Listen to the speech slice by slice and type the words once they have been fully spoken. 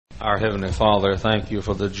Our Heavenly Father, thank you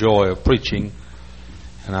for the joy of preaching.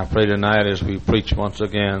 And I pray tonight as we preach once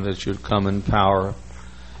again that you'd come in power.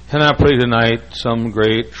 And I pray tonight some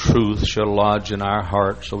great truth shall lodge in our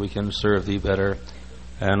hearts so we can serve thee better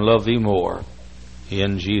and love thee more.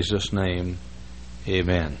 In Jesus' name,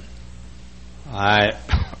 amen.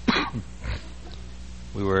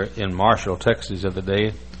 We were in Marshall, Texas the other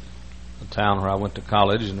day, the town where I went to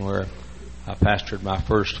college and where I pastored my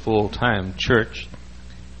first full-time church.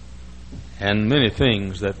 And many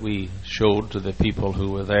things that we showed to the people who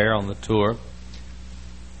were there on the tour.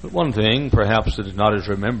 But one thing, perhaps that is not as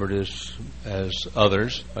remembered as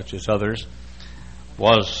others, much as others,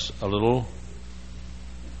 was a little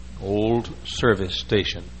old service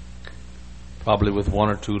station, probably with one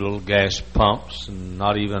or two little gas pumps and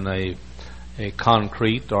not even a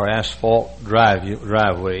concrete or asphalt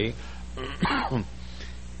driveway. It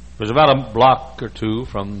was about a block or two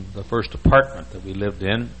from the first apartment that we lived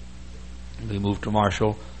in. We moved to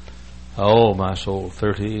Marshall, a long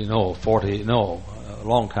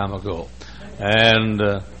time ago. And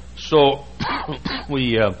so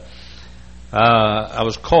I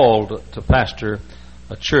was called to pastor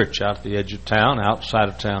a church out at the edge of town, outside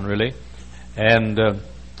of town really. And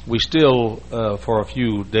we still, for a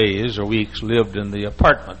few days or weeks, lived in the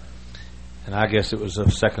apartment. And I guess it was the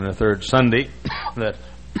second or third Sunday that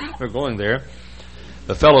we're going there.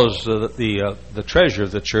 The fellows, the treasurer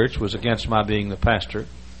of the church was against my being the pastor,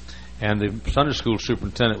 and the Sunday school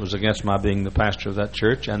superintendent was against my being the pastor of that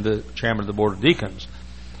church, and the chairman of the board of deacons.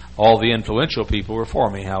 All the influential people were for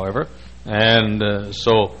me, however, and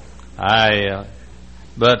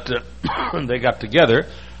but they got together,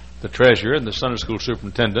 the treasurer and the Sunday school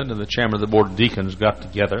superintendent and the chairman of the board of deacons got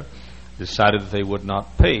together, decided that they would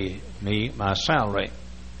not pay me my salary.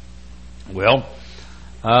 Well,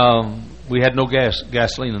 we had no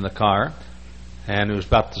gasoline in the car, and it was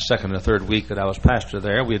about the second or third week that I was pastor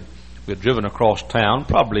there. We had driven across town,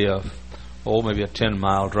 probably maybe a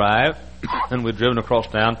 10-mile drive, and we'd driven across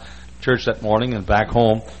town, church that morning, and back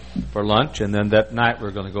home for lunch, and then that night we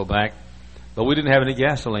were going to go back. But we didn't have any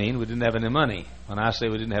gasoline. We didn't have any money. When I say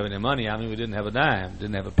we didn't have any money, I mean we didn't have a dime,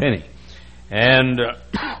 didn't have a penny. And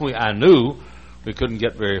I knew we couldn't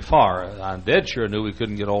get very far. I'm dead sure knew we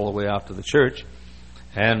couldn't get all the way out to the church.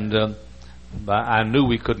 And I knew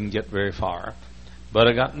we couldn't get very far. But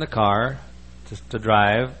I got in the car to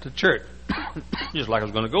drive to church, just like I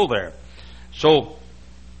was going to go there. So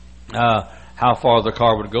how far the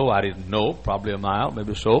car would go, I didn't know, probably a mile,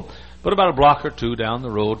 maybe so. But about a block or two down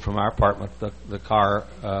the road from our apartment, the car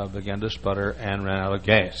began to sputter and ran out of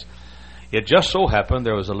gas. It just so happened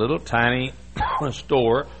there was a little tiny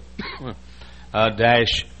store,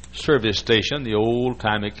 dash service station, the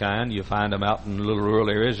old-timey kind. You find them out in little rural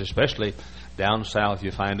areas, especially down south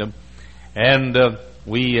you find them. And the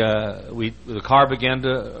car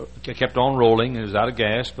kept on rolling. It was out of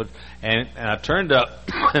gas, and I turned up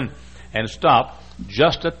and stopped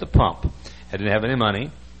just at the pump. I didn't have any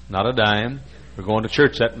money, not a dime. We're going to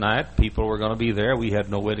church that night. People were going to be there. We had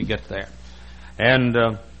no way to get there. And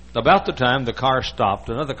about the time the car stopped,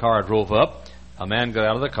 another car drove up. A man got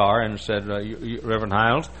out of the car and said, Reverend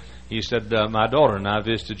Hyles, he said, my daughter and I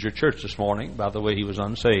visited your church this morning. By the way, he was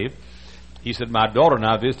unsaved. He said, my daughter and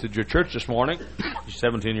I visited your church this morning, his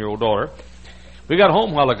 17-year-old daughter. We got home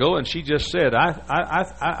a while ago, and she just said,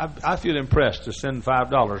 I feel impressed to send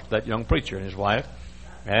 $5 to that young preacher and his wife,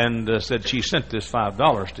 and said she sent this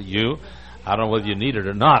 $5 to you. I don't know whether you need it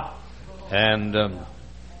or not. And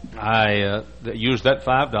I used that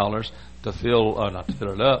 $5 to not to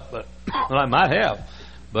fill it up, but well, I might have,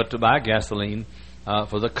 but to buy gasoline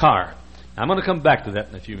for the car. I'm going to come back to that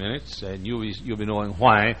in a few minutes, and you'll be knowing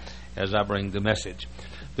why as I bring the message.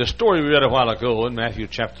 The story we read a while ago in Matthew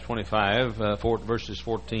chapter 25, verses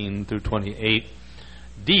 14 through 28,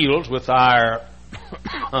 deals with our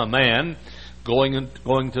man going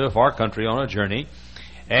to a far country on a journey,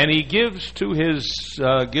 and he gives to his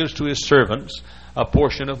servants a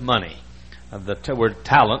portion of money. The word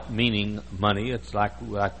talent meaning money. It's like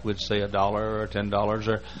we'd say $1 or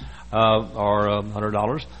 $10 or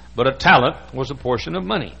 $100. But a talent was a portion of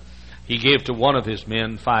money. He gave to one of his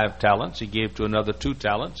men 5 talents. He gave to another 2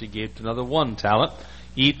 talents. He gave to another 1 talent,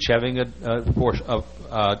 each having a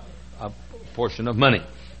portion of money.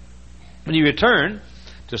 When he returned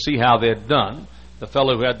to see how they had done, the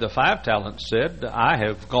fellow who had the 5 talents said, I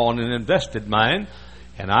have gone and invested mine,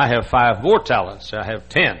 and I have 5 more talents. I have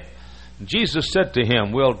 10. And Jesus said to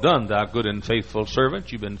him, well done, thou good and faithful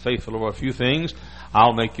servant. You've been faithful over a few things.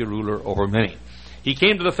 I'll make you ruler over many. He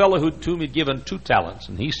came to the fellow whom he'd given 2 talents,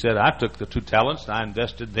 and he said, I took the 2 talents, and I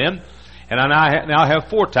invested them, and I now have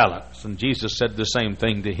 4 talents. And Jesus said the same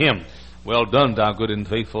thing to him. Well done, thou good and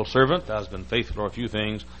faithful servant. Thou hast been faithful over a few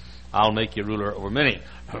things. I'll make you ruler over many.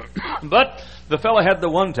 But the fellow had the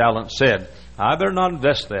 1 talent, said, I better not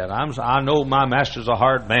invest that. I know my master's a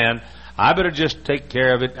hard man. I better just take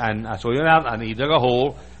care of it. And so he went out and he dug a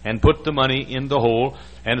hole and put the money in the hole.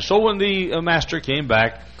 And so when the master came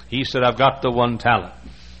back, he said, I've got the 1 talent.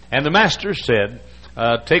 And the master said,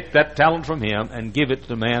 take that talent from him and give it to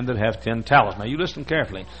the man that have 10 talents. Now you listen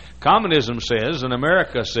carefully. Communism says, and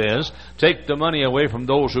America says, take the money away from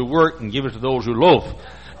those who work and give it to those who loaf.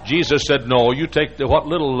 Jesus said, no, you take what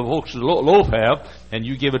little the folks who loaf have and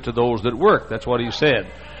you give it to those that work. That's what he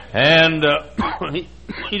said. And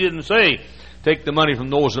he didn't say, take the money from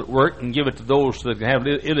those that work and give it to those that have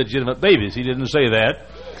illegitimate babies. He didn't say that.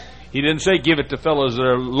 He didn't say give it to fellows that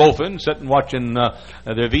are loafing, sitting watching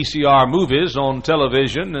their VCR movies on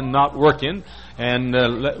television and not working, and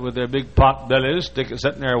with their big pot bellies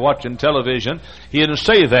sitting there watching television. He didn't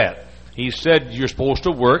say that. He said you're supposed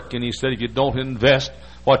to work, and he said if you don't invest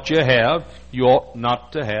what you have, you ought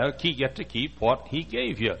not to have. You get to keep what he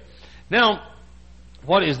gave you. Now,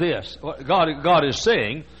 what is this? God is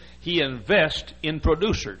saying he invests in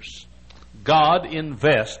producers. God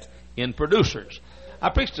invests in producers. I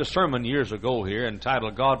preached a sermon years ago here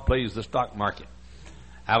entitled God Plays the Stock Market.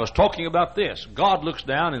 I was talking about this. God looks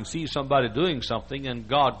down and sees somebody doing something, and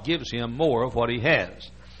God gives him more of what he has.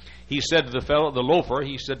 He said to the fellow, the loafer,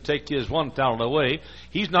 he said, take his 1 talent away.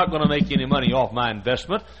 He's not going to make any money off my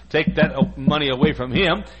investment. Take that money away from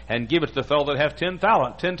him and give it to the fellow that have 10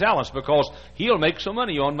 talents, because he'll make some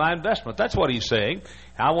money on my investment. That's what he's saying.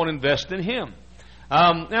 I want to invest in him.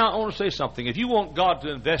 Now, I want to say something. If you want God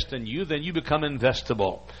to invest in you, then you become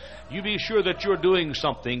investable. You be sure that you're doing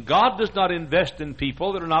something. God does not invest in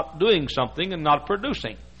people that are not doing something and not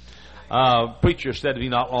producing. Preacher said to me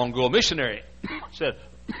not long ago, a missionary said,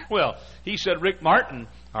 he said Rick Martin,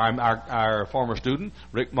 our former student,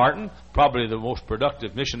 Rick Martin, probably the most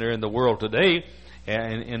productive missionary in the world today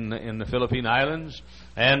in the Philippine Islands.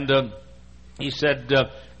 And he said,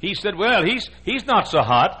 well, he's not so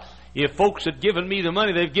hot. If folks had given me the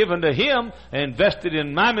money they've given to him and invested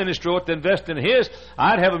in my ministry, what they invest in his,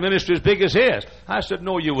 I'd have a ministry as big as his. I said,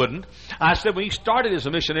 no, you wouldn't. I said, when he started as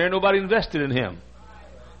a missionary, nobody invested in him.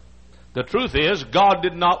 The truth is, God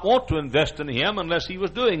did not want to invest in him unless he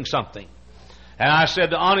was doing something. And I said,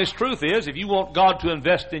 the honest truth is, if you want God to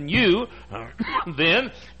invest in you,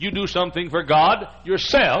 then you do something for God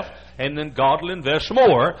yourself, and then God will invest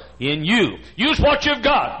more in you. Use what you've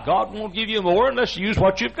got. God won't give you more unless you use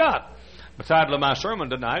what you've got. The title of my sermon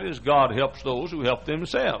tonight is God Helps Those Who Help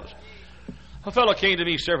Themselves. A fellow came to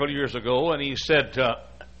me several years ago, and he said,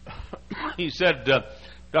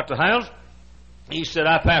 Dr. Hyles, he said,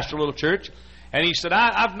 I pastor a little church, and he said,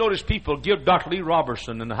 I've noticed people give Dr. Lee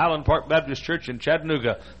Robertson in the Highland Park Baptist Church in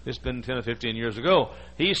Chattanooga. This has been 10 or 15 years ago.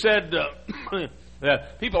 He said,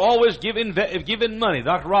 people always give in money,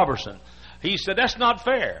 Dr. Robertson. He said, that's not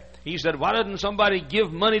fair. He said, why doesn't somebody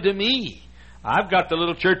give money to me? I've got the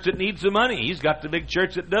little church that needs the money. He's got the big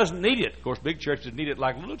church that doesn't need it. Of course, big churches need it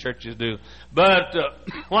like little churches do. But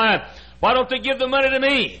why don't they give the money to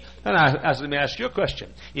me? And I said, let me ask you a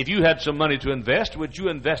question. If you had some money to invest, would you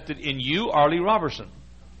invest it in you or Lee Robertson?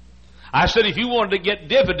 I said, if you wanted to get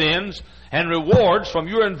dividends and rewards from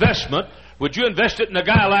your investment, would you invest it in a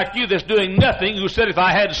guy like you that's doing nothing, who said if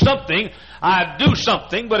I had something, I'd do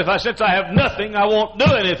something, but if since I have nothing, I won't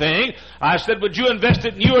do anything? I said, would you invest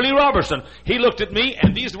it in you or Lee Robertson? He looked at me,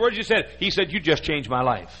 and these are the words he said. He said, you just changed my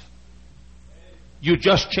life. You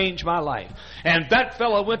just changed my life. And that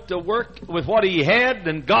fellow went to work with what he had,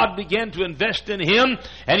 and God began to invest in him,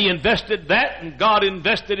 and he invested that, and God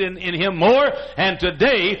invested in him more, and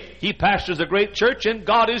today he pastors a great church, and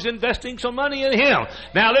God is investing some money in him.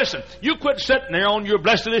 Now listen, you quit sitting there on your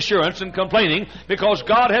blessed assurance and complaining because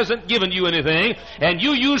God hasn't given you anything, and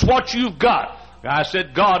you use what you've got. I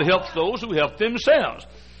said God helps those who help themselves.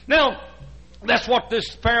 Now, that's what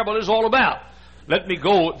this parable is all about. Let me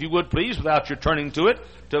go, if you would please, without your turning to it,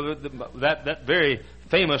 to that very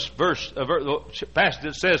famous passage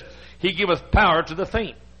that says, He giveth power to the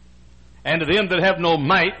faint, and to them that have no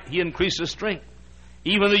might He increaseth strength.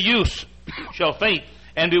 Even the youths shall faint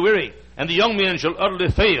and be weary, and the young men shall utterly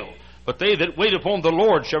fail. But they that wait upon the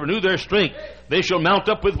Lord shall renew their strength. They shall mount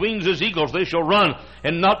up with wings as eagles. They shall run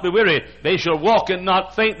and not be weary. They shall walk and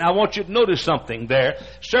not faint. Now I want you to notice something there.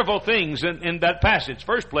 Several things in that passage.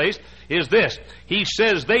 First place is this. He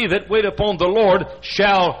says, they that wait upon the Lord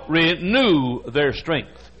shall renew their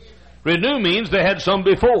strength. Renew means they had some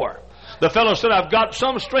before. The fellow said, I've got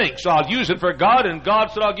some strength, so I'll use it for God, and God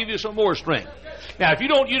said, I'll give you some more strength. Now, if you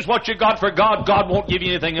don't use what you got for God, God won't give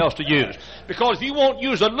you anything else to use. Because if you won't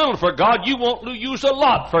use a little for God, you won't use a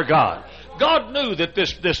lot for God. God knew that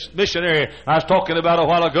this missionary I was talking about a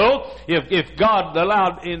while ago, if God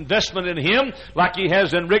allowed investment in him like he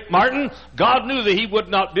has in Rick Martin, God knew that he would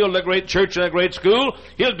not build a great church and a great school.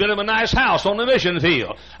 He'll build him a nice house on the mission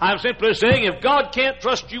field. I'm simply saying if God can't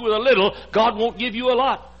trust you with a little, God won't give you a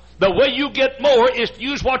lot. The way you get more is to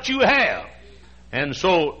use what you have. And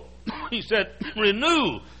so he said,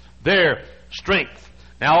 renew their strength.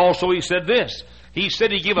 Now also he said this. He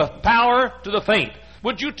said he giveth power to the faint.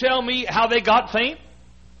 Would you tell me how they got faint?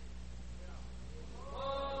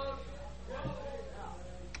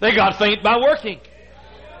 They got faint by working.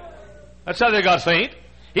 That's how they got faint.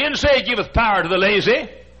 He didn't say he giveth power to the lazy.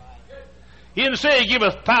 He didn't say he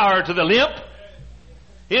giveth power to the limp.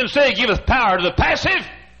 He didn't say he giveth power to the passive.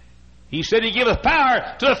 He said he giveth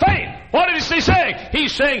power to the faint. What is he saying?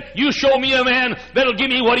 He's saying, you show me a man that'll give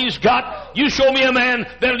me what he's got. You show me a man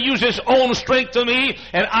that'll use his own strength to me,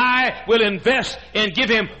 and I will invest and give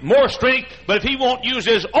him more strength. But if he won't use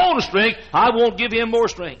his own strength, I won't give him more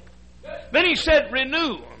strength. Then he said,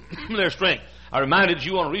 renew their strength. I reminded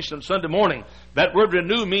you on a recent Sunday morning, that word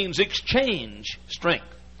renew means exchange strength.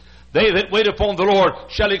 They that wait upon the Lord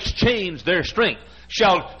shall exchange their strength.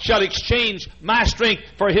 Shall exchange my strength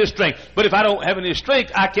for his strength. But if I don't have any strength,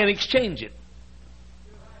 I can't exchange it.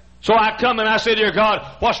 So I come and I say, dear God,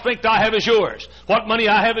 what strength I have is yours. What money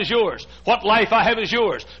I have is yours. What life I have is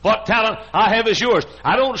yours. What talent I have is yours.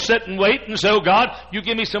 I don't sit and wait and say, oh God, you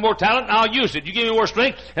give me some more talent and I'll use it. You give me more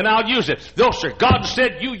strength and I'll use it. No, sir. God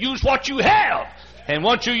said you use what you have. And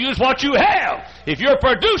once you use what you have, if you're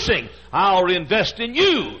producing, I'll invest in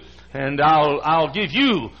you. And I'll give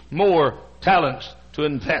you more talents to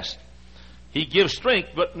invest. He gives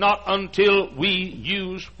strength, but not until we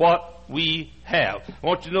use what we have. I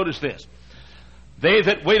want you to notice this. They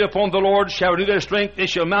that wait upon the Lord shall renew their strength. They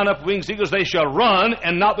shall mount up with wings as eagles. They shall run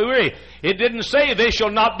and not be weary. It didn't say they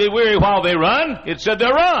shall not be weary while they run. It said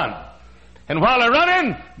they'll run. And while they're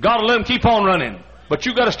running, God will let them keep on running. But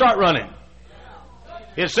you've got to start running.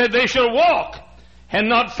 It said they shall walk and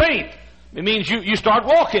not faint. It means you start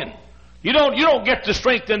walking. You don't get the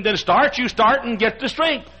strength and then start. You start and get the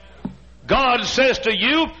strength. God says to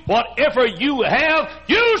you, whatever you have,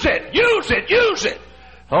 use it, use it, use it.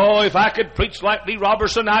 Oh, if I could preach like Lee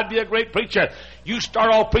Robertson, I'd be a great preacher. You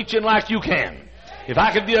start off preaching like you can. If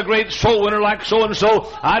I could be a great soul winner like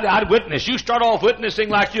so-and-so, I'd witness. You start off witnessing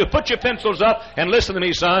like you. Put your pencils up and listen to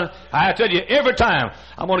me, son. I tell you, every time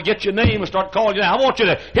I'm going to get your name and start calling you. I want you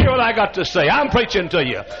to hear what I got to say. I'm preaching to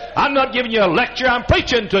you. I'm not giving you a lecture. I'm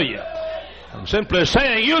preaching to you. I'm simply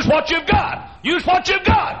saying, use what you've got. Use what you've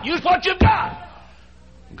got. Use what you've got.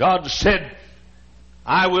 God said,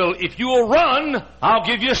 I will, if you will run, I'll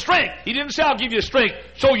give you strength. He didn't say I'll give you strength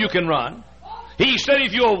so you can run. He said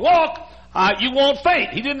if you'll walk, you won't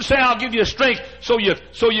faint. He didn't say I'll give you strength so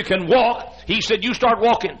you can walk. He said you start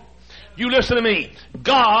walking. You listen to me.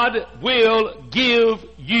 God will give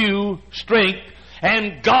you strength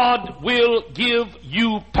and God will give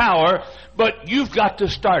you power, but you've got to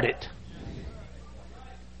start it.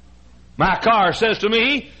 My car says to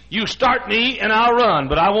me, you start me and I'll run,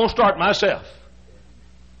 but I won't start myself.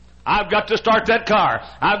 I've got to start that car.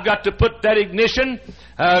 I've got to put that ignition,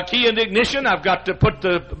 key in the ignition. I've got to put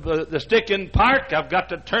the stick in park. I've got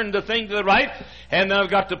to turn the thing to the right. And then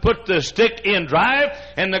I've got to put the stick in drive.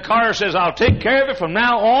 And the car says, I'll take care of it from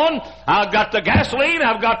now on. I've got the gasoline.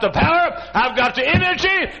 I've got the power. I've got the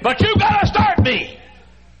energy. But you've got to start me.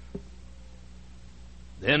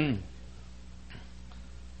 Then,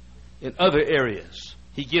 in other areas,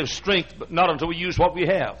 he gives strength, but not until we use what we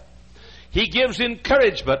have. He gives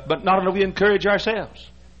encouragement, but not until we encourage ourselves.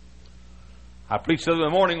 I preached the other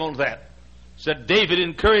morning on that. Said David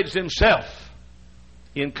encouraged himself.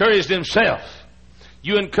 He encouraged himself.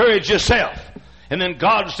 You encourage yourself. And then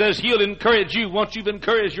God says he'll encourage you once you've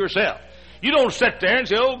encouraged yourself. You don't sit there and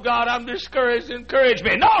say, oh God, I'm discouraged, encourage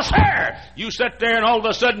me. No, sir! You sit there and all of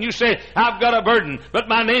a sudden you say, I've got a burden, but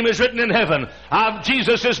my name is written in heaven.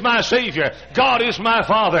 Jesus is my Savior. God is my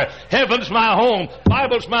Father. Heaven's my home.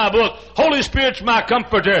 Bible's my book. Holy Spirit's my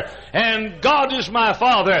comforter. And God is my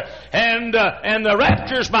Father. And the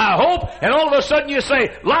rapture's my hope. And all of a sudden you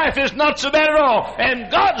say, life is not so bad at all.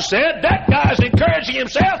 And God said, that guy's encouraging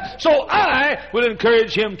himself, so I will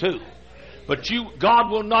encourage him too. But God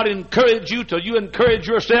will not encourage you till you encourage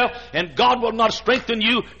yourself, and God will not strengthen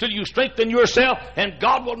you till you strengthen yourself, and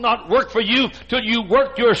God will not work for you till you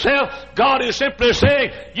work yourself. God is simply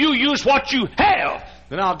saying, you use what you have,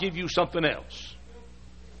 then I'll give you something else.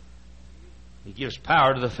 He gives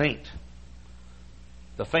power to the faint.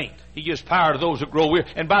 the faint. He gives power to those who grow weary.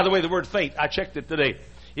 And by the way, the word faint, I checked it today.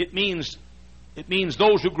 It means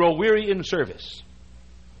those who grow weary in service.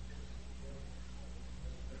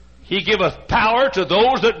 He giveth power to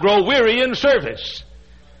those that grow weary in service.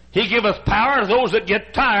 He giveth power to those that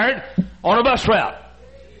get tired on a bus route.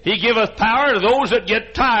 He giveth power to those that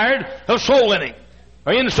get tired of soul winning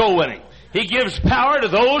or in soul winning. He gives power to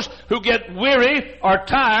those who get weary or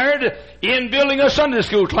tired in building a Sunday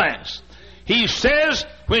school class. He says,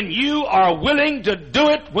 when you are willing to do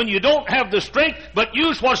it, when you don't have the strength, but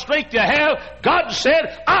use what strength you have, God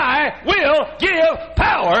said, I will give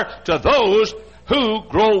power to those who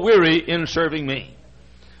grow weary in serving me.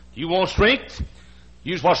 You want strength?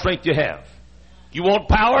 Use what strength you have. You want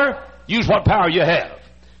power? Use what power you have.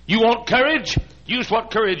 You want courage? Use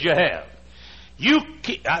what courage you have.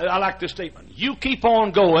 I like this statement. You keep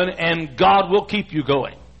on going and God will keep you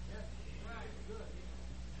going.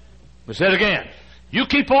 Let's say it again. You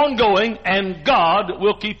keep on going and God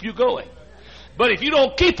will keep you going. But if you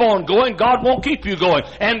don't keep on going, God won't keep you going.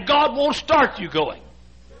 And God won't start you going.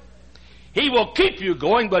 He will keep you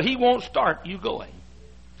going, but He won't start you going.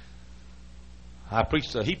 I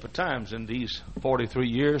preached a heap of times in these 43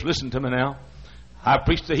 years. Listen to me now. I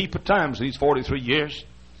preached a heap of times in these 43 years.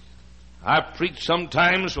 I preached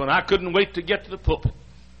sometimes when I couldn't wait to get to the pulpit.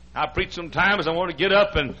 I preached sometimes I wanted to get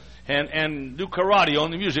up and do karate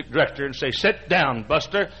on the music director and say, sit down,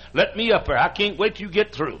 Buster, let me up there. I can't wait till you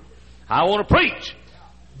get through. I want to preach.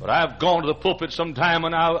 But I've gone to the pulpit sometime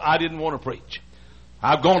when I didn't want to preach.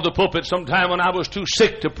 I've gone to the pulpit sometime when I was too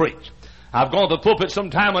sick to preach. I've gone to the pulpit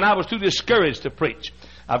sometime when I was too discouraged to preach.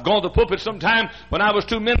 I've gone to the pulpit sometime when I was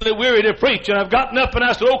too mentally weary to preach, and I've gotten up and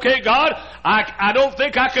I said, okay, God, I don't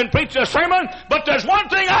think I can preach a sermon, but there's one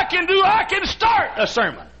thing I can do. I can start a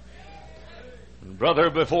sermon. And brother,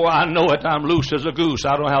 before I know it, I'm loose as a goose.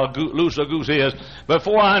 I don't know how loose a goose is.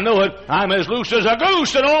 Before I know it, I'm as loose as a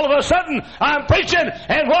goose, and all of a sudden, I'm preaching,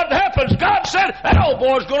 and what happens? God said, that old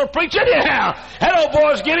boy's going to preach anyhow. That old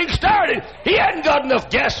boy's getting started. He hadn't got enough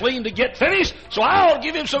gasoline to get finished, so I'll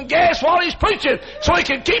give him some gas while he's preaching, so he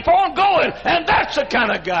can keep on going. And that's the kind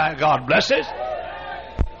of guy God blesses.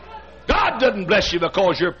 God doesn't bless you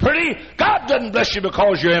because you're pretty. God doesn't bless you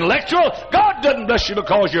because you're intellectual. God doesn't bless you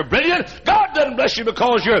because you're brilliant. God doesn't bless you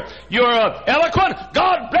because you're eloquent.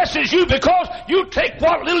 God blesses you because you take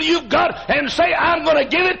what little you've got and say, I'm going to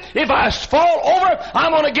give it. If I fall over,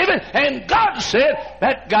 I'm going to give it. And God said,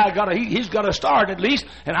 that guy he's got to start at least,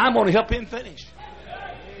 and I'm going to help him finish.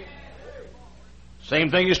 Same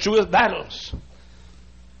thing is true with battles.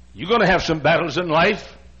 You're going to have some battles in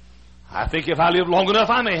life. I think if I live long enough,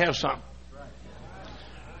 I may have some.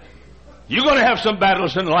 You're going to have some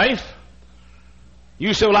battles in life.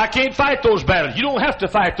 You say, well, I can't fight those battles. You don't have to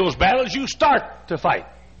fight those battles. You start to fight.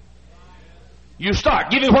 You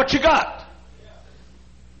start. Give me what you got.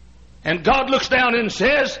 And God looks down and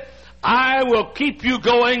says, I will keep you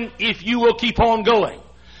going if you will keep on going.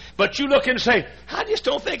 But you look and say, I just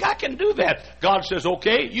don't think I can do that. God says,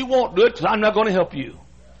 okay, you won't do it because I'm not going to help you.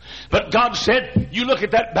 But God said, you look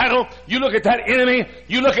at that battle, you look at that enemy,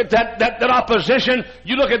 you look at that opposition,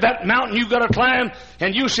 you look at that mountain you've got to climb,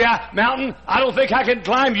 and you say, mountain, I don't think I can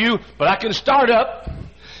climb you, but I can start up.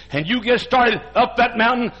 And you get started up that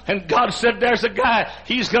mountain, and God said, there's a guy,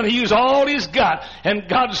 he's going to use all he's got. And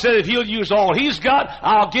God said, if he'll use all he's got,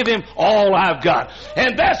 I'll give him all I've got.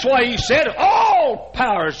 And that's why He said, all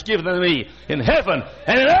power is given to me in heaven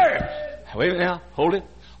and in earth. Wait a minute now, hold it.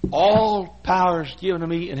 All power is given to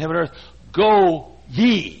me in heaven and earth. Go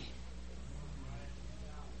ye.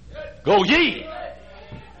 Go ye.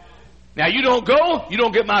 Now you don't go, you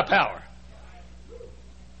don't get my power.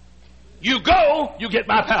 You go, you get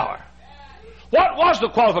my power. What was the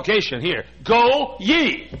qualification here? Go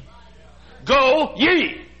ye. Go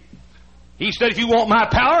ye. He said, if you want my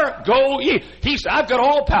power, go ye. He said, I've got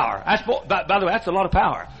all power. By the way, that's a lot of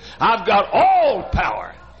power. I've got all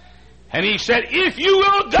power. And He said, if you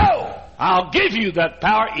will go, I'll give you that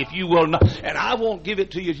power if you will not. And I won't give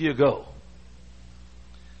it to you if you go.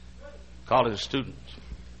 College student.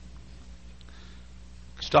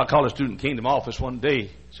 College student came to my office one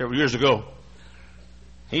day several years ago.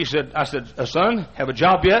 I said, son, have a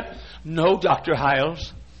job yet? No, Dr.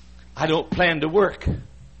 Hyles. I don't plan to work.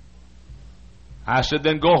 I said,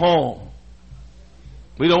 then go home.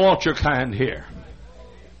 We don't want your kind here.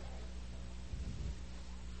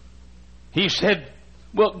 He said,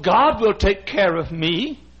 well, God will take care of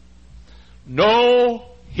me. No,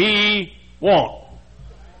 He won't.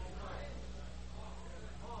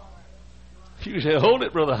 You say, hold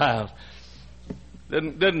it, Brother Hyles.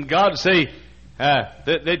 Didn't God say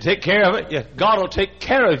they take care of it? Yeah, God will take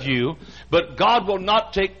care of you, But God will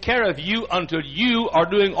not take care of you until you are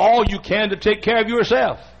doing all you can to take care of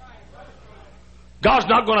yourself. God's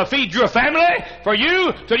not going to feed your family for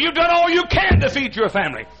you till you've done all you can to feed your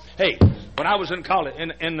family. Hey, when I was in college,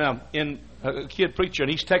 in a kid preacher in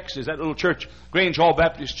East Texas, that little church, Grange Hall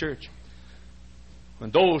Baptist Church,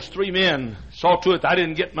 when those three men saw to it I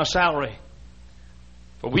didn't get my salary,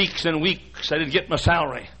 for weeks and weeks I didn't get my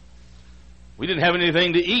salary. We didn't have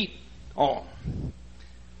anything to eat on.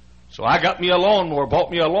 So I got me a lawnmower,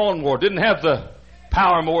 bought me a lawnmower. Didn't have the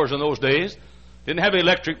power mowers in those days. Didn't have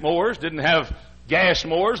electric mowers. Didn't have gas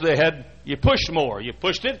mowers. They had, you push mower. You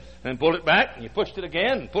pushed it and pulled it back, and you pushed it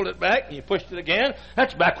again and pulled it back, and you pushed it again.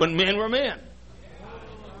 That's back when men were men.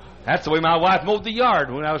 That's the way my wife mowed the yard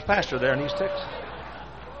when I was pastor there in East Texas.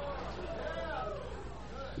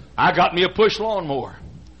 I got me a push lawnmower.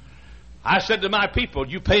 I said to my people,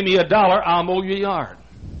 you pay me $1, I'll mow your yard.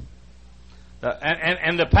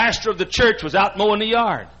 And the pastor of the church was out mowing the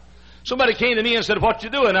yard. Somebody came to me and said, what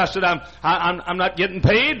you doing? I said, I'm not getting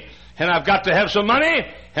paid, and I've got to have some money,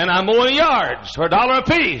 and I'm mowing yards for $1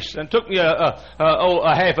 apiece. And it took me a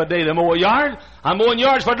half a day to mow a yard. I'm mowing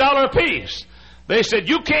yards for $1 apiece. They said,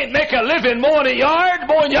 you can't make a living mowing a yard,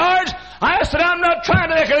 mowing yards. I said, I'm not trying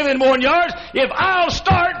to make a living mowing yards. If I'll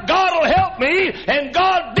start, God will help me, and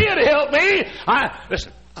God did help me.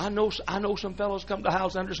 Listen, I know some fellows come to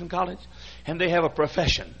Hyles Anderson College, and they have a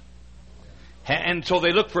profession. And so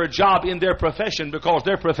they look for a job in their profession because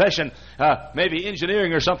their profession, maybe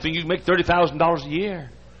engineering or something, you make $30,000 a year.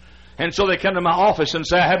 And so they come to my office and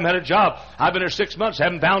say, I haven't had a job. I've been here 6 months,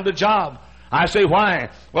 haven't found a job. I say, why?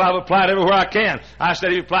 Well, I've applied everywhere I can. I said,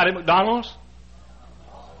 have you applied at McDonald's?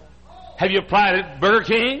 Have you applied at Burger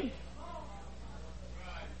King?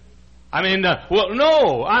 I mean, well,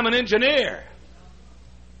 no, I'm an engineer.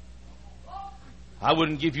 I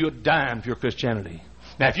wouldn't give you a dime for your Christianity.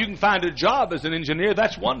 Now, if you can find a job as an engineer,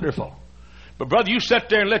 that's wonderful. But, brother, you sit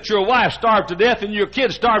there and let your wife starve to death and your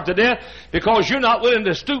kids starve to death because you're not willing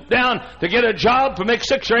to stoop down to get a job to make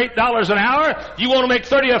 $6 or $8 an hour. You want to make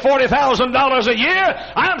 $30,000 or $40,000 a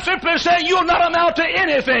year. I'm simply saying you'll not amount to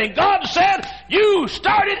anything. God said, you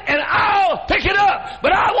start it and I'll pick it up.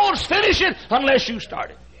 But I won't finish it unless you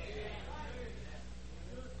start it.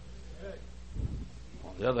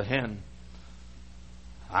 On the other hand,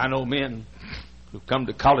 I know men who've come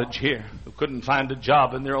to college here who couldn't find a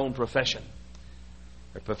job in their own profession.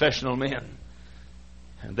 They're professional men.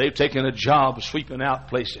 And they've taken a job sweeping out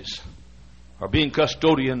places or being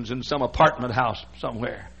custodians in some apartment house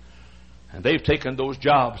somewhere. And they've taken those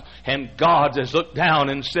jobs. And God has looked down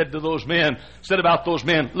and said to those men, said about those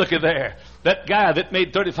men, look at there. That guy that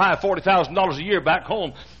made $35,000, $40,000 a year back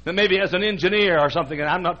home, and maybe as an engineer or something, and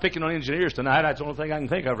I'm not picking on engineers tonight, that's the only thing I can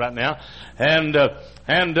think of right now, and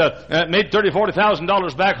made $30,000,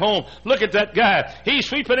 $40,000 back home. Look at that guy. He's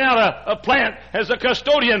sweeping out a plant as a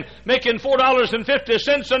custodian, making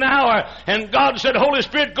 $4.50 an hour, and God said, Holy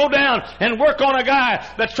Spirit, go down and work on a guy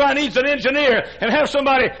that's needs an engineer, and have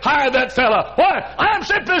somebody hire that fella. What? I'm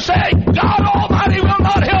simply saying, God Almighty will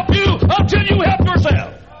not help you until you help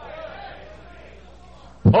yourself.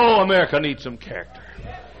 Oh, America needs some character.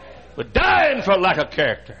 We're dying for lack of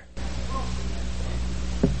character.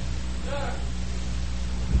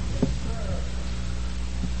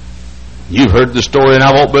 You've heard the story, and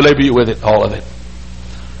I won't belabor you with it, all of it.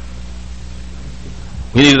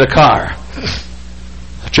 We needed a car.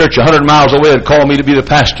 A church 100 miles away had called me to be the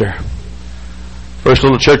pastor. First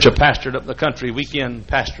little church I pastored up in the country, weekend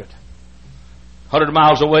pastorate. 100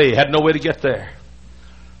 miles away, had no way to get there.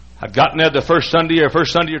 I'd gotten there the first Sunday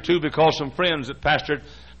or two because some friends that pastored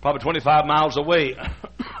probably 25 miles away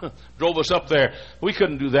drove us up there. We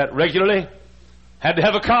couldn't do that regularly. Had to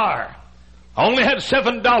have a car. I only had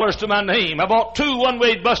 $7 to my name. I bought 2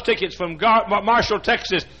 one-way bus tickets from Marshall,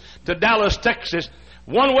 Texas to Dallas, Texas.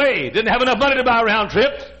 One way. Didn't have enough money to buy a round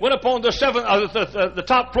trip. Went up on the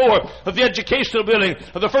top floor of the educational building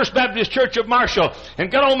of the First Baptist Church of Marshall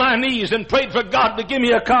and got on my knees and prayed for God to give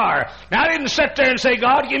me a car. Now, I didn't sit there and say,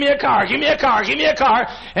 God, give me a car, give me a car, give me a car,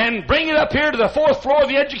 and bring it up here to the 4th floor of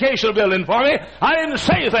the educational building for me. I didn't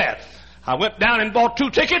say that. I went down and bought 2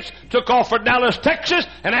 tickets, took off for Dallas, Texas,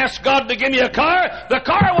 and asked God to give me a car. The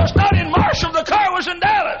car was not in Marshall. The car was in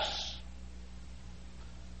Dallas.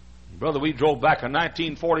 Brother, we drove back a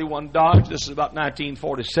 1941 Dodge. This is about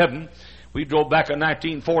 1947. We drove back a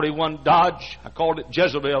 1941 Dodge. I called it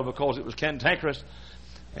Jezebel because it was cantankerous.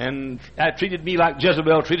 And that treated me like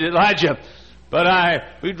Jezebel treated Elijah. But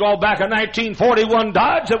we drove back a 1941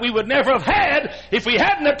 Dodge that we would never have had if we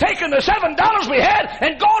hadn't have taken the $7 we had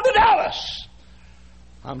and gone to Dallas.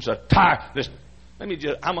 I'm so tired. Listen, I'm going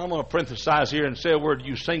to parenthesize here and say a word to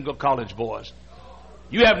you single college boys.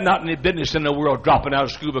 You have not any business in the world dropping out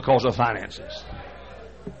of school because of finances.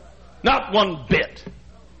 Not one bit.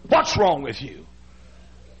 What's wrong with you?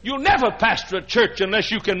 You'll never pastor a church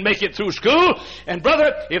unless you can make it through school. And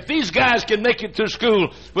brother, if these guys can make it through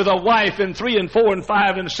school with a wife and 3 and 4 and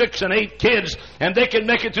 5 and 6 and 8 kids, and they can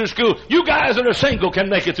make it through school, you guys that are single can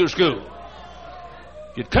make it through school.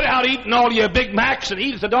 You'd cut out eating all your Big Macs and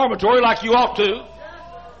eat at the dormitory like you ought to.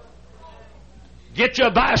 Get you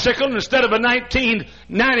a bicycle instead of a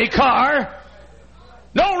 1990 car.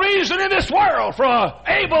 No reason in this world for an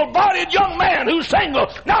able-bodied young man who's single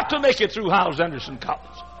not to make it through Hyles Anderson College.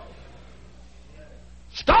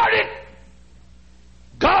 Start it.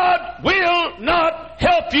 God will not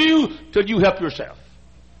help you till you help yourself.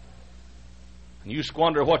 And you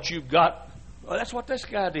squander what you've got. Well, that's what this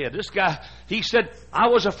guy did. This guy, he said, I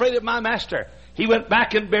was afraid of my master. He went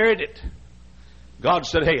back and buried it. God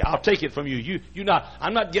said, hey, I'll take it from you.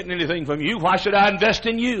 I'm not getting anything from you. Why should I invest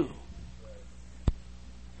in you?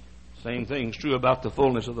 Same thing's true about the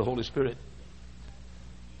fullness of the Holy Spirit.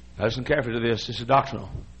 Now listen carefully to this. This is doctrinal.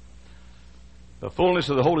 The fullness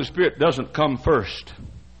of the Holy Spirit doesn't come first.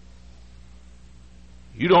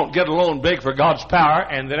 You don't get alone and beg for God's power,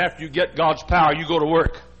 and then after you get God's power, you go to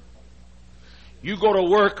work. You go to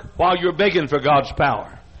work while you're begging for God's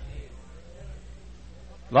power.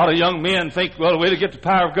 A lot of young men think, well, the way to get the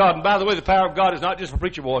power of God, and by the way, the power of God is not just for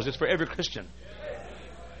preacher boys, it's for every Christian.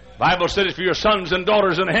 The Bible said it's for your sons and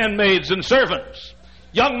daughters and handmaids and servants.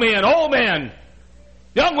 Young men, old men,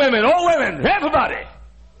 young women, old women, everybody.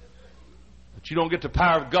 But you don't get the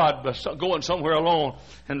power of God by going somewhere alone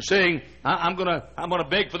and saying, I'm going to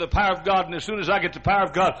beg for the power of God, and as soon as I get the power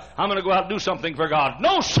of God, I'm going to go out and do something for God.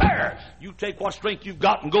 No, sir! You take what strength you've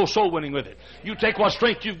got and go soul winning with it. You take what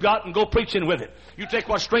strength you've got and go preaching with it. You take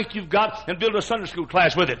what strength you've got and build a Sunday school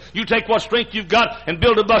class with it. You take what strength you've got and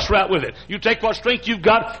build a bus route with it. You take what strength you've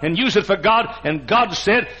got and use it for God. And God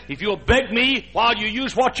said, if you'll beg me while you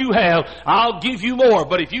use what you have, I'll give you more.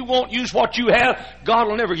 But if you won't use what you have, God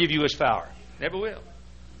will never give you His power. Never will.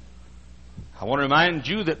 I want to remind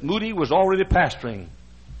you that Moody was already pastoring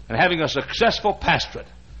and having a successful pastorate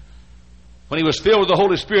when he was filled with the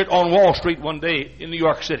Holy Spirit on Wall Street one day in New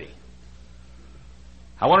York City.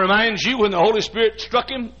 I want to remind you when the Holy Spirit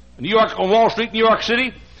struck him in New York, on Wall Street, New York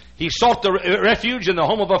City, he sought the refuge in the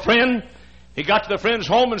home of a friend. He got to the friend's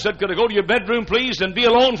home and said, could I go to your bedroom, please, and be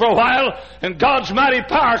alone for a while? And God's mighty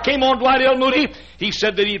power came on Dwight L. Moody. He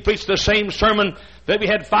said that he preached the same sermon, that he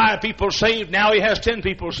had 5 people saved. Now he has 10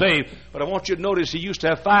 people saved. But I want you to notice he used to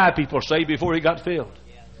have 5 people saved before he got filled.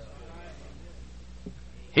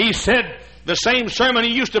 He said the same sermon he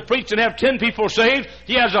used to preach and have 10 people saved,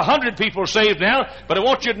 he has 100 people saved now. But I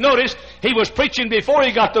want you to notice he was preaching before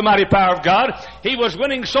he got the mighty power of God. He was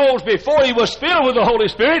winning souls before he was filled with the Holy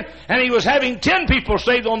Spirit, and he was having 10 people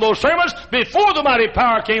saved on those sermons before the mighty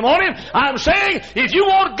power came on him. I'm saying, if you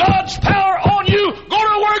want God's power on you, go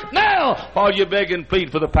to work now while you beg and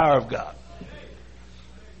plead for the power of God.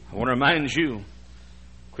 I want to remind you,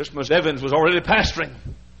 Christmas Evans was already pastoring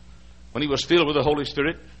when he was filled with the Holy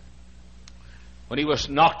Spirit. When he was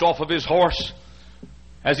knocked off of his horse,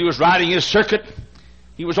 as he was riding his circuit,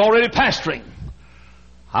 he was already pastoring.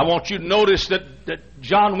 I want you to notice that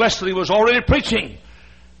John Wesley was already preaching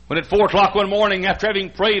when at 4 o'clock one morning, after having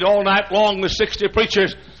prayed all night long with 60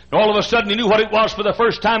 preachers, and all of a sudden he knew what it was for the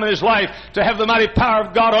first time in his life to have the mighty power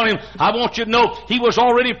of God on him. I want you to know he was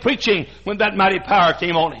already preaching when that mighty power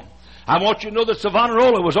came on him. I want you to know that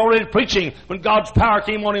Savonarola was already preaching when God's power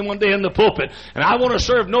came on him one day in the pulpit. And I want to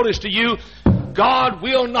serve notice to you, God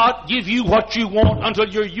will not give you what you want until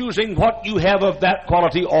you're using what you have of that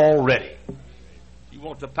quality already. You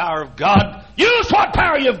want the power of God? Use what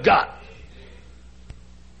power you've got.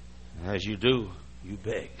 As you do, you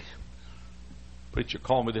beg. Preacher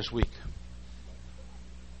called me this week.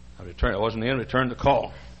 I wasn't in, returned the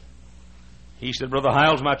call. He said, Brother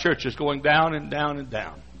Hyles, my church is going down and down and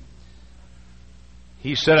down.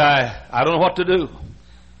 He said, I don't know what to do.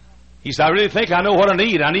 He said, I really think I know what I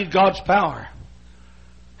need. I need God's power.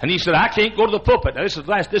 And he said, I can't go to the pulpit. Now, this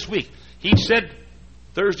is this week. He said,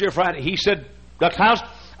 Thursday or Friday, he said, Dr. Hyles,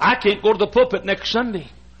 I can't go to the pulpit next Sunday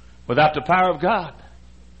without the power of God.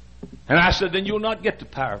 And I said, then you'll not get the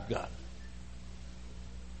power of God.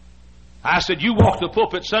 I said, you walk the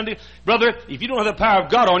pulpit Sunday. Brother, if you don't have the power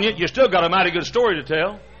of God on you, you still got a mighty good story to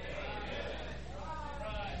tell.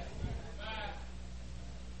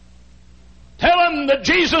 Tell them that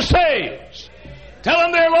Jesus saves. Tell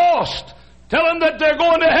them they're lost. Tell them that they're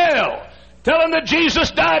going to hell. Tell them that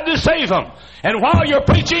Jesus died to save them. And while you're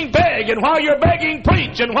preaching, beg. And while you're begging,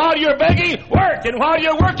 preach. And while you're begging, work. And while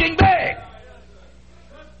you're working, beg.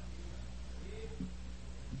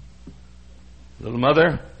 Little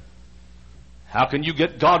mother, how can you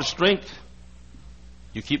get God's strength?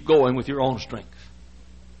 You keep going with your own strength.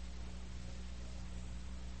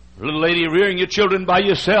 Little lady rearing your children by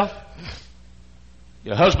yourself.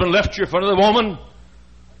 Your husband left you for another woman,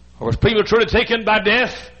 or was prematurely taken by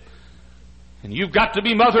death, and you've got to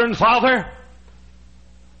be mother and father.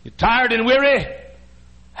 You're tired and weary.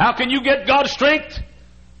 How can you get God's strength?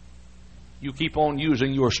 You keep on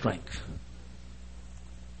using your strength.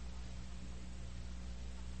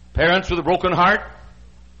 Parents with a broken heart,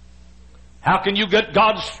 how can you get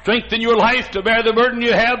God's strength in your life to bear the burden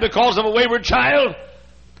you have because of a wayward child?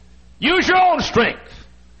 Use your own strength.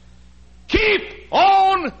 Keep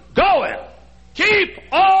on going. Keep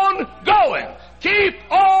on going.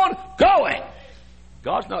 Keep on going.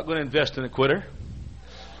 God's not going to invest in a quitter.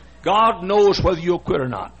 God knows whether you'll quit or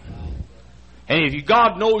not. And if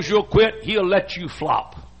God knows you'll quit, He'll let you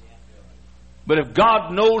flop. But if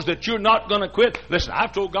God knows that you're not going to quit, listen,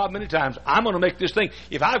 I've told God many times, I'm going to make this thing.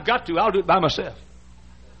 If I've got to, I'll do it by myself.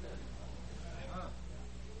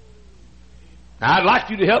 Now, I'd like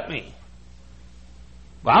you to help me.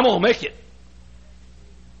 But I'm going to make it.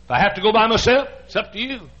 If I have to go by myself, it's up to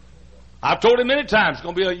you. I've told him many times, it's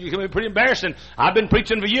going to be pretty embarrassing. I've been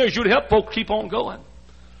preaching for years. You'd help folks keep on going.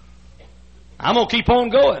 I'm going to keep on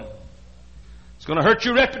going. It's going to hurt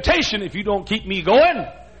your reputation if you don't keep me going.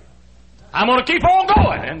 I'm going to keep on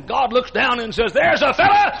going. And God looks down and says, there's a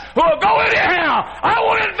fella who will go anyhow. I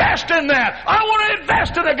want to invest in that. I want to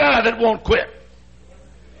invest in a guy that won't quit.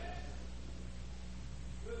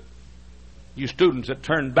 You students that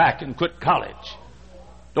turn back and quit college,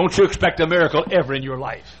 don't you expect a miracle ever in your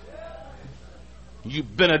life? You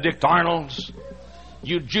Benedict Arnolds,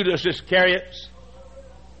 you Judas Iscariots,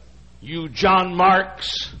 you John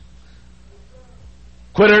Marks,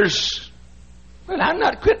 quitters. Well, I'm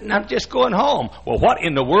not quitting, I'm just going home. Well, what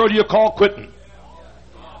in the world do you call quitting?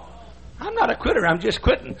 I'm not a quitter, I'm just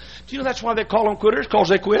quitting. Do you know that's why they call them quitters? Because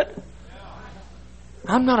they quit?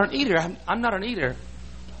 I'm not an eater, I'm not an eater.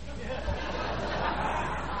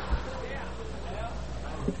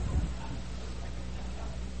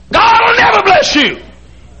 God will never bless you.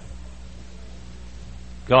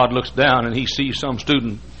 God looks down and He sees some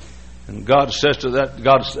student, and God says to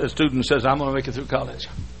that student says, I'm going to make it through college.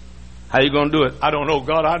 How are you going to do it? I don't know,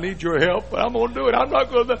 God, I need your help, but I'm going to do it. I'm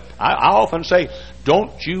not going to. I often say,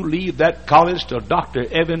 don't you leave that college till Dr.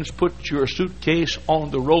 Evans puts your suitcase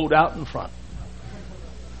on the road out in front.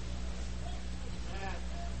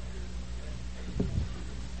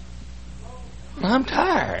 I'm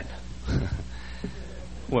tired.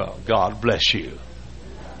 Well, God bless you.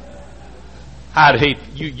 I'd hate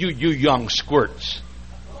you young squirts,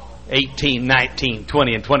 18, 19,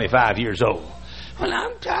 20, and 25 years old. Well,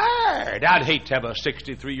 I'm tired. I'd hate to have a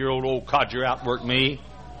 63-year-old old codger outwork me.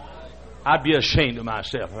 I'd be ashamed of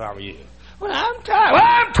myself if I were you. Well, I'm tired. Well,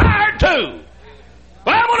 I'm tired too.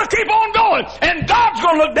 But I'm going to keep on going. And God's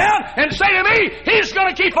going to look down and say to me, He's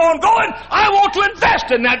going to keep on going. I want to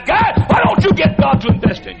invest in that guy. Why don't you get God to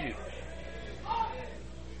invest in you?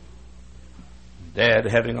 Dad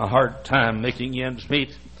having a hard time making ends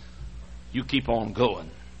meet, you keep on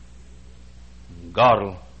going. God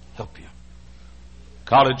will help you.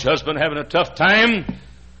 College husband having a tough time,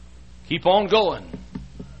 keep on going.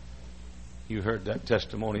 You heard that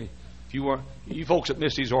testimony. If you folks that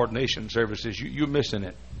miss these ordination services, you're missing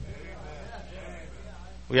it.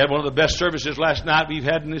 We had one of the best services last night we've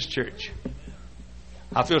had in this church.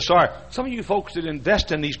 I feel sorry. Some of you folks that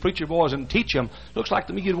invest in these preacher boys and teach them, looks like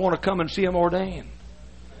to me you'd want to come and see them ordained.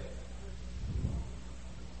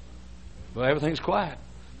 Well, everything's quiet.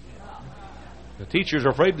 The teachers are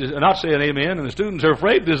afraid to not say an amen, and the students are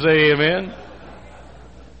afraid to say amen.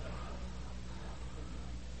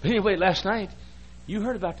 Anyway, last night, you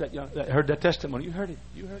heard about that. Heard that testimony. You heard it.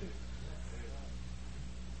 You heard it.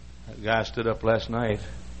 That guy stood up last night.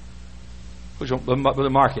 Which one? The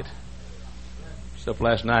market. Stood up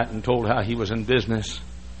last night and told how he was in business,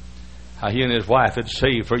 how he and his wife had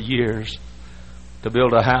saved for years to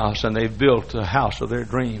build a house, and they've built a house of their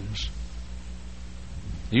dreams.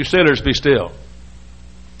 You sailors, be still.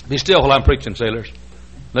 Be still while I'm preaching, sailors.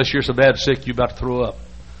 Unless you're so bad sick you're about to throw up.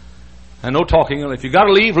 And no talking. If you got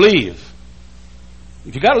to leave, leave.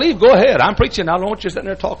 If you got to leave, go ahead. I'm preaching. I don't want you sitting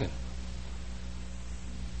there talking.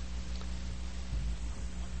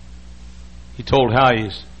 He told how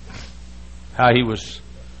he was,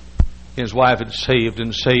 his wife had saved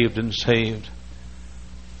and saved and saved.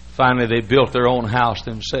 Finally, they built their own house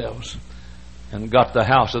themselves. and got the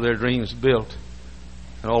house of their dreams built.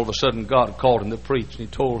 And all of a sudden God called him to preach, and he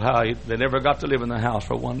told how they never got to live in the house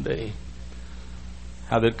for one day.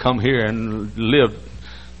 How they'd come here and lived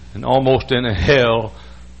and almost in a hell.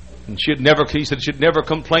 And he said she'd never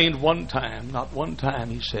complained one time. Not one time,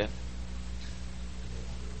 he said.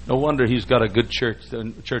 No wonder he's got a good church.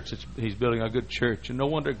 The church he's building a good church. And no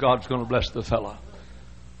wonder God's going to bless the fella.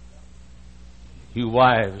 You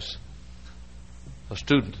wives of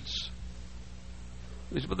students.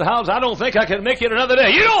 He said, but the house, I don't think I can make it another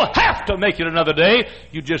day. You don't have to make it another day.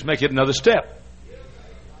 You just make it another step.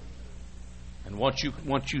 And once you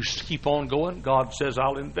keep on going, God says,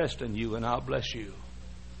 I'll invest in you and I'll bless you.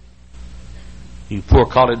 You poor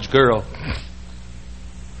college girl,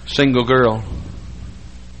 single girl,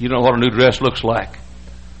 you don't know what a new dress looks like.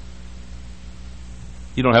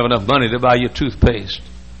 You don't have enough money to buy you toothpaste.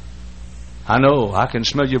 I know. I can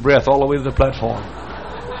smell your breath all the way to the platform.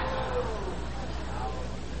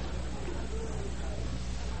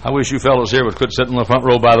 I wish you fellows here would quit sitting in the front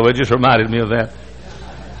row, by the way. It just reminded me of that.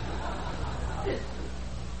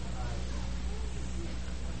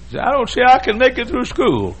 I don't see how I can make it through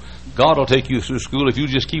school. God will take you through school if you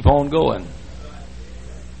just keep on going.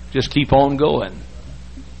 Just keep on going.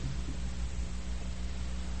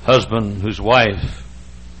 Husband whose wife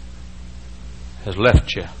has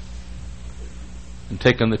left you and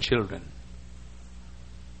taken the children.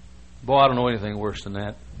 Boy, I don't know anything worse than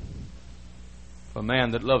that. A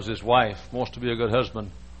man that loves his wife, wants to be a good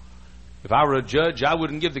husband. If I were a judge, I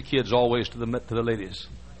wouldn't give the kids always to the ladies.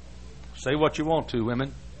 Say what you want to,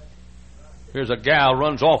 women. Here's a gal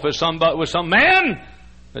runs off with some man.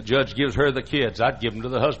 The judge gives her the kids. I'd give them to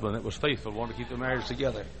the husband that was faithful, wanted to keep the marriage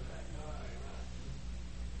together.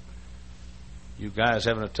 You guys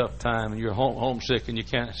having a tough time and you're homesick and you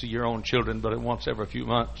can't see your own children but once every few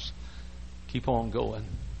months. Keep on going.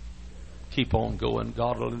 Keep on going.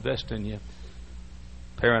 God will invest in you.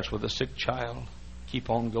 Parents with a sick child, keep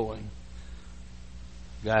on going.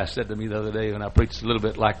 A guy said to me the other day when I preached a little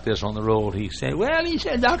bit like this on the road, he said,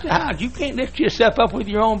 Dr. Hyles, you can't lift yourself up with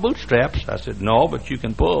your own bootstraps. I said, no, but you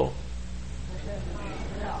can pull.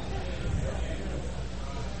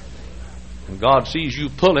 When God sees you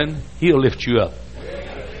pulling, He'll lift you up.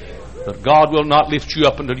 But God will not lift you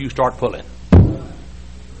up until you start pulling.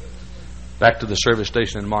 Back to the service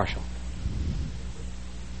station in Marshall.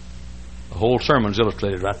 The whole sermon's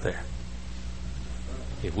illustrated right there.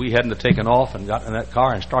 If we hadn't have taken off and gotten in that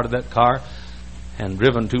car and started that car and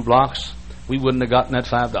driven 2 blocks, we wouldn't have gotten that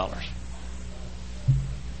 $5.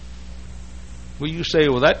 Well, you say,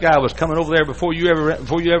 well, that guy was coming over there before you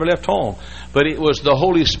ever left home. But it was the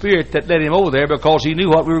Holy Spirit that led him over there because He knew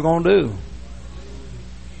what we were going to do.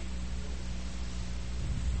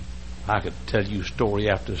 I could tell you story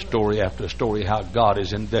after story after story how God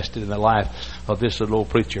is invested in the life of this little old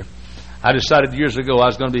preacher. I decided years ago I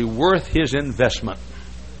was going to be worth his investment.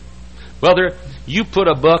 Whether you put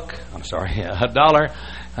a $1,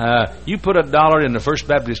 you put $1 in the First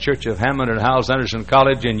Baptist Church of Hammond and Hyles Anderson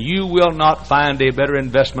College, and you will not find a better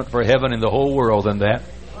investment for heaven in the whole world than that.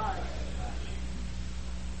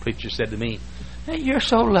 Preacher said to me, hey, you're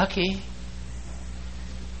so lucky.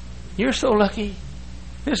 You're so lucky.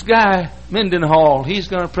 This guy, Mendenhall, he's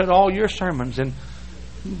going to print all your sermons in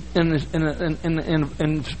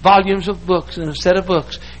volumes of books, in a set of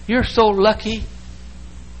books. You're so lucky.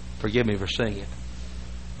 Forgive me for saying it.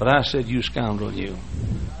 But I said, you scoundrel, you.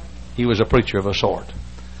 He was a preacher of a sort.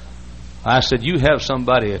 I said, you have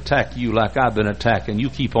somebody attack you like I've been attacked, and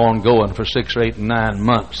you keep on going for 6 or 8 and 9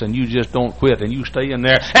 months, and you just don't quit, and you stay in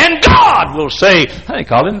there, and God will say, I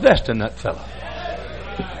think I'll invest in that fellow.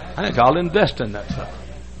 I think I'll invest in that fellow.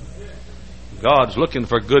 God's looking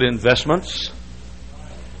for good investments.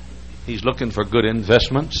 He's looking for good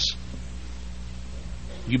investments.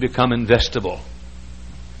 You become investable.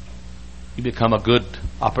 You become a good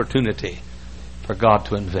opportunity for God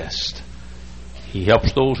to invest. He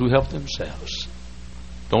helps those who help themselves.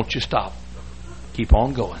 Don't you stop. Keep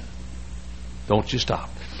on going. Don't you stop.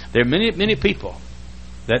 There are many people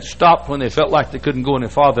that stopped when they felt like they couldn't go any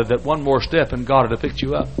farther, that one more step and God would have picked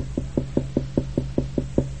you up.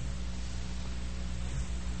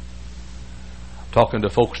 I'm talking to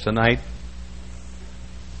folks tonight,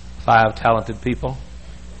 5 talented people.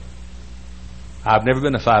 I've never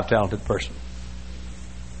been a 5 talented person.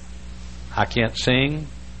 I can't sing.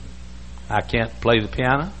 I can't play the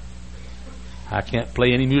piano. I can't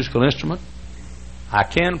play any musical instrument. I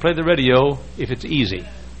can play the radio if it's easy.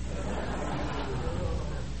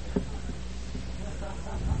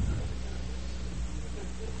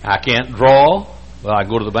 I can't draw. Well, I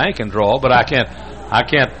go to the bank and draw, but I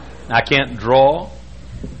can't draw.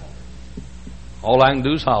 All I can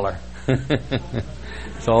do is holler.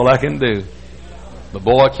 That's all I can do. But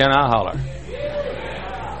boy, can I holler.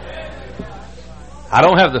 I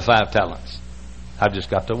don't have the 5 talents. I've just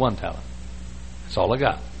got the 1 talent. That's all I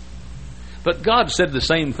got. But God said the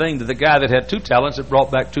same thing to the guy that had 2 talents that brought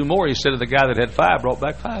back 2 more. He said to the guy that had 5 brought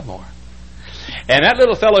back 5 more. And that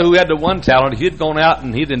little fellow who had the 1 talent, he had gone out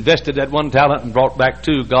and he'd invested that 1 talent and brought back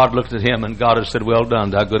 2. God looked at him and God had said, well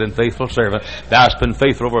done, thou good and faithful servant. Thou hast been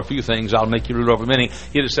faithful over a few things. I'll make you ruler over many.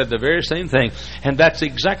 He'd have said the very same thing. And that's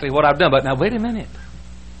exactly what I've done. But now wait a minute.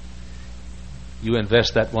 You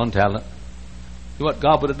invest that 1 talent. You know what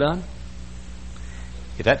God would have done?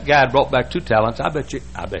 If that guy had brought back 2 talents, I bet you.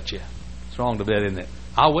 It's wrong to bet, isn't it?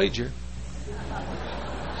 I'll wager.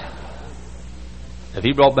 If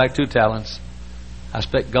he brought back 2 talents, I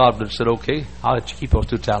expect God would have said, okay, I'll let you keep those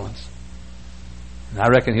 2 talents. And I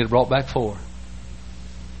reckon he'd have brought back 4.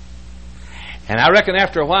 And I reckon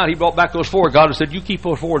after a while he brought back those 4. God would have said, you keep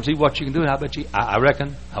those 4 and see what you can do. And I bet you, I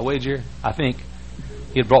reckon, I wager, I think,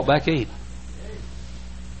 he'd brought back 8.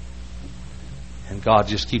 And God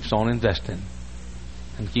just keeps on investing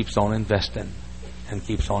and keeps on investing and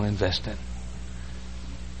keeps on investing.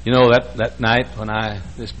 You know, that night when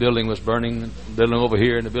this building was burning, the building over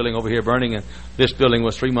here and the building over here burning, and this building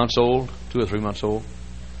was 3 months old, 2 or 3 months old.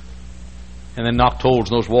 And then knocked holes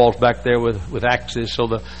in those walls back there with axes so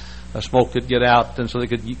the smoke could get out and so they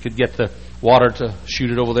could get the water to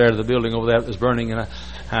shoot it over there to the building over there that was burning. And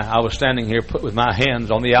I was standing here with my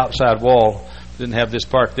hands on the outside wall. Didn't have this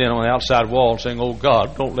part then on the outside wall saying, oh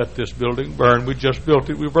God, don't let this building burn. We just built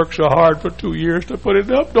it. We worked so hard for 2 years to put it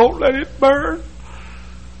up. Don't let it burn.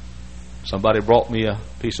 Somebody brought me a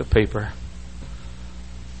piece of paper.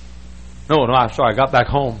 No, I'm sorry. I got back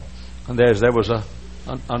home and there was a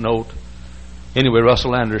note. Anyway,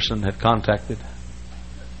 Russell Anderson had contacted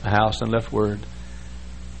the house and left word.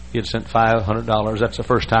 He had sent $500. That's the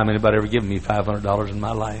first time anybody ever given me $500 in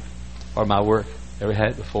my life or my work. Never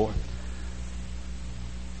had it before.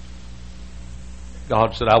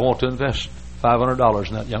 God said, I want to invest $500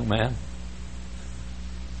 in that young man.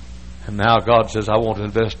 And now God says, I want to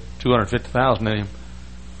invest $250,000 in him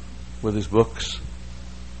with his books.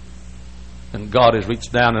 And God has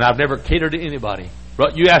reached down, and I've never catered to anybody.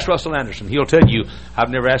 You ask Russell Anderson, he'll tell you, I've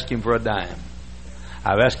never asked him for a dime.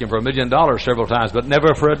 I've asked him for $1 million several times, but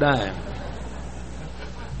never for a dime.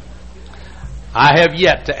 I have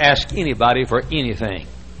yet to ask anybody for anything.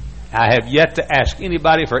 I have yet to ask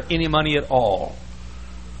anybody for any money at all.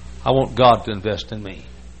 I want God to invest in me.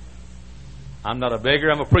 I'm not a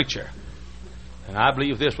beggar, I'm a preacher. And I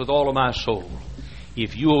believe this with all of my soul.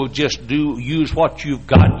 If you will just use what you've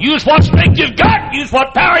got, use what strength you've got, use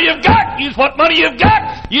what power you've got, use what money you've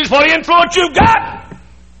got, use what influence you've got,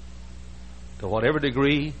 to whatever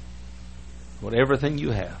degree, whatever thing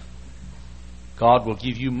you have, God will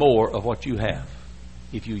give you more of what you have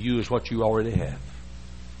if you use what you already have.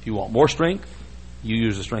 If you want more strength, you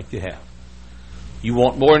use the strength you have. You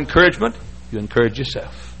want more encouragement, you encourage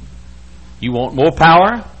yourself. You want more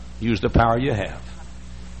power, use the power you have.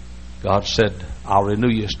 God said, I'll renew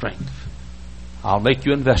your strength. I'll make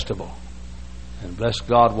you investable. And bless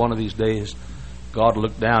God, one of these days, God will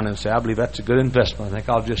look down and say, I believe that's a good investment. I think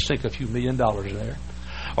I'll just sink a few $1 million there.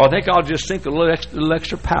 Or I think I'll just sink a little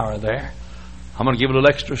extra power there. I'm going to give a little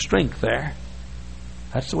extra strength there.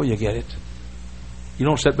 That's the way you get it. You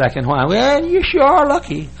don't sit back and whine, well, you sure are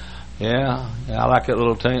lucky. Yeah, I like that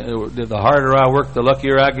little thing. The harder I work, the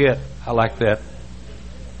luckier I get. I like that.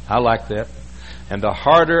 I like that. And the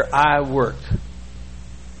harder I work,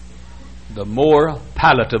 the more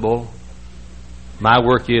palatable my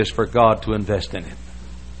work is for God to invest in it.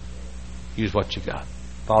 Use what you got.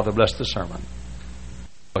 Father, bless the sermon.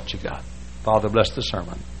 What you got. Father, bless the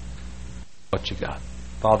sermon. What you got.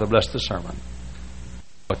 Father, bless the sermon.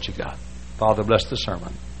 What you got. Father, bless the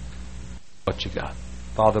sermon. What you got.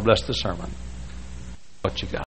 Father, bless the sermon. What you got.